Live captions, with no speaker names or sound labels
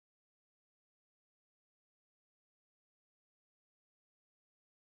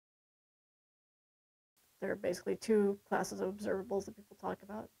there are basically two classes of observables that people talk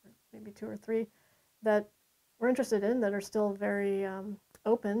about, or maybe two or three, that we're interested in that are still very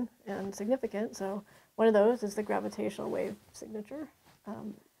open and significant. So one of those is the gravitational wave signature,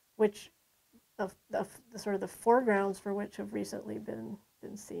 which the sort of the foregrounds for which have recently been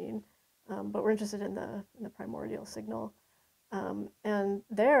seen. But we're interested in the primordial signal. And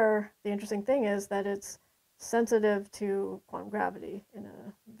there, the interesting thing is that it's sensitive to quantum gravity in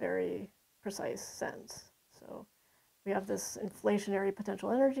a very precise sense. So we have this inflationary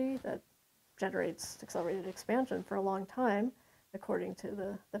potential energy that generates accelerated expansion for a long time, according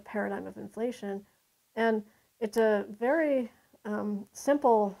to the paradigm of inflation. And it's a very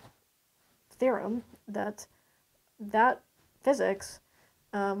simple theorem that physics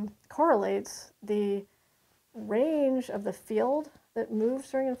correlates the range of the field that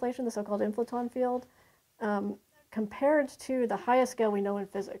moves during inflation, the so-called inflaton field, compared to the highest scale we know in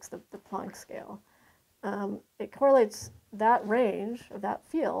physics, the Planck scale. It correlates that range of that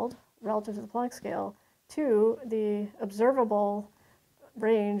field relative to the Planck scale to the observable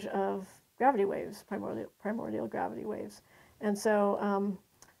range of gravity waves, primordial gravity waves. And so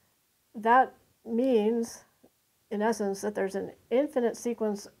that means, in essence, that there's an infinite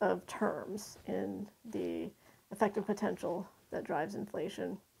sequence of terms in the effective potential that drives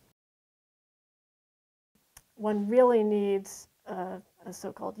inflation. One really needs a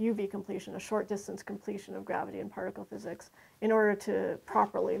so-called UV completion, a short distance completion of gravity and particle physics, in order to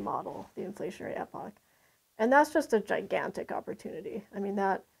properly model the inflationary epoch. And that's just a gigantic opportunity. I mean,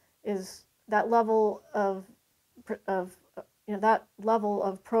 that level of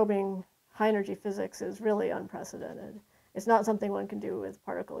probing high energy physics is really unprecedented. It's not something one can do with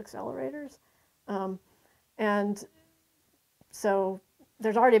particle accelerators. And so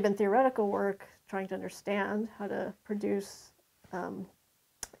there's already been theoretical work trying to understand how to produce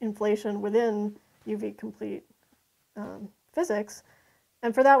inflation within UV complete physics.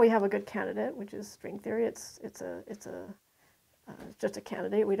 And for that, we have a good candidate, which is string theory. It's just a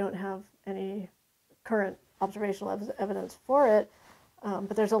candidate. We don't have any current observational evidence for it.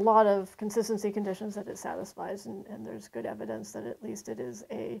 But there's a lot of consistency conditions that it satisfies, and there's good evidence that at least it is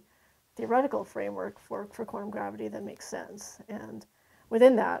a theoretical framework for quantum gravity that makes sense. And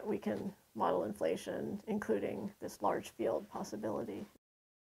within that, we can model inflation, including this large field possibility.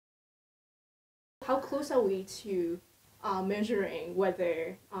 How close are we to measuring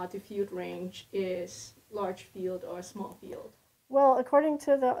whether the field range is large field or small field? Well, according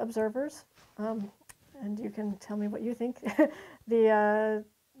to the observers, and you can tell me what you think, the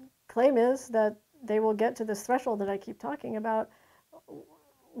claim is that they will get to this threshold that I keep talking about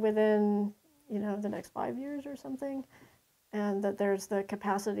within, the next 5 years or something, and that there's the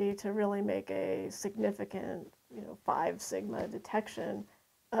capacity to really make a significant, 5 sigma detection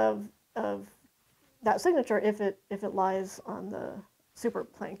of that signature if it lies on the super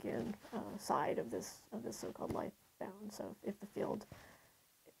Planckian side of this so-called life bound. So if the field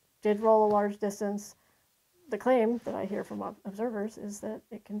did roll a large distance, the claim that I hear from observers is that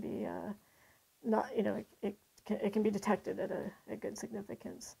it can be it can be detected at a good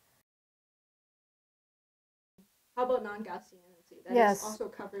significance. How about non-Gaussianity? That Yes. is also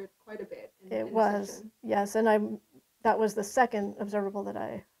covered quite a bit in It the was, session. yes, and that was the second observable that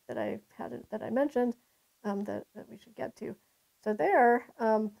I mentioned that we should get to. So there,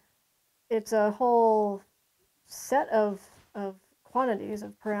 it's a whole set of quantities,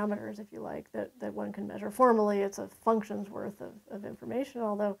 of parameters, if you like, that one can measure. Formally, it's a function's worth of information,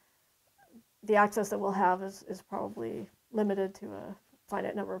 although the access that we'll have is probably limited to a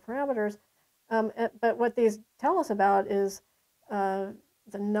finite number of parameters. But what these tell us about is the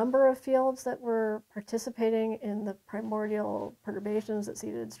number of fields that were participating in the primordial perturbations that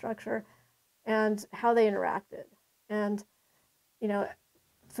seeded structure and how they interacted. And,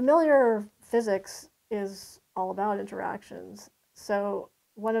 familiar physics is all about interactions. So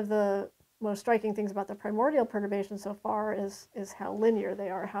one of the most striking things about the primordial perturbations so far is how linear they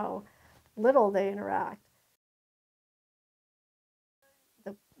are, how little they interact.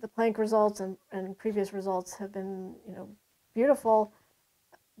 The Planck results and previous results have been, beautiful.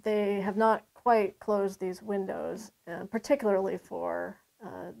 They have not quite closed these windows, particularly for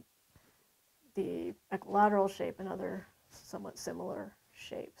the equilateral shape and other somewhat similar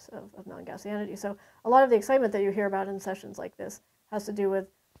shapes of non-Gaussianity. So a lot of the excitement that you hear about in sessions like this has to do with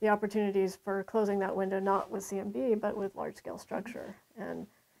the opportunities for closing that window, not with CMB, but with large-scale structure. And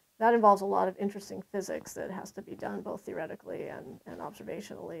that involves a lot of interesting physics that has to be done both theoretically and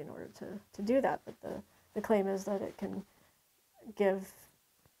observationally in order to do that. But the claim is that it can give,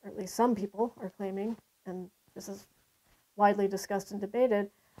 or at least some people are claiming, and this is widely discussed and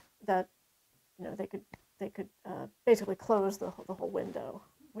debated, that they they could basically close the whole window,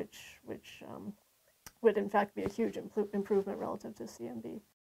 which would in fact be a huge improvement relative to CMB.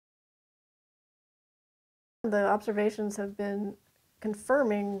 The observations have been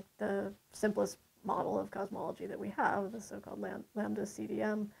confirming the simplest model of cosmology that we have, the so-called lambda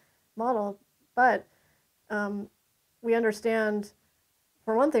CDM model, but we understand,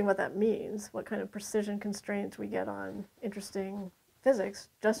 for one thing, what that means, what kind of precision constraints we get on interesting physics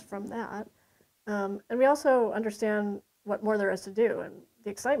just from that. And we also understand what more there is to do, and the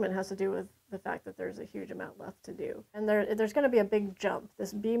excitement has to do with the fact that there's a huge amount left to do. And there's going to be a big jump.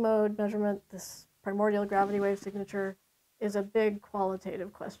 This B-mode measurement, this primordial gravity wave signature, is a big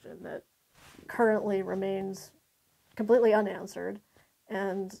qualitative question that currently remains completely unanswered.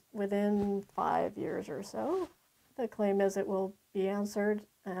 And within 5 years or so, the claim is it will be answered.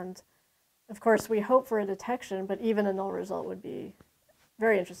 And of course, we hope for a detection, but even a null result would be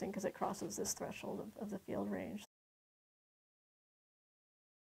very interesting because it crosses this threshold of the field range.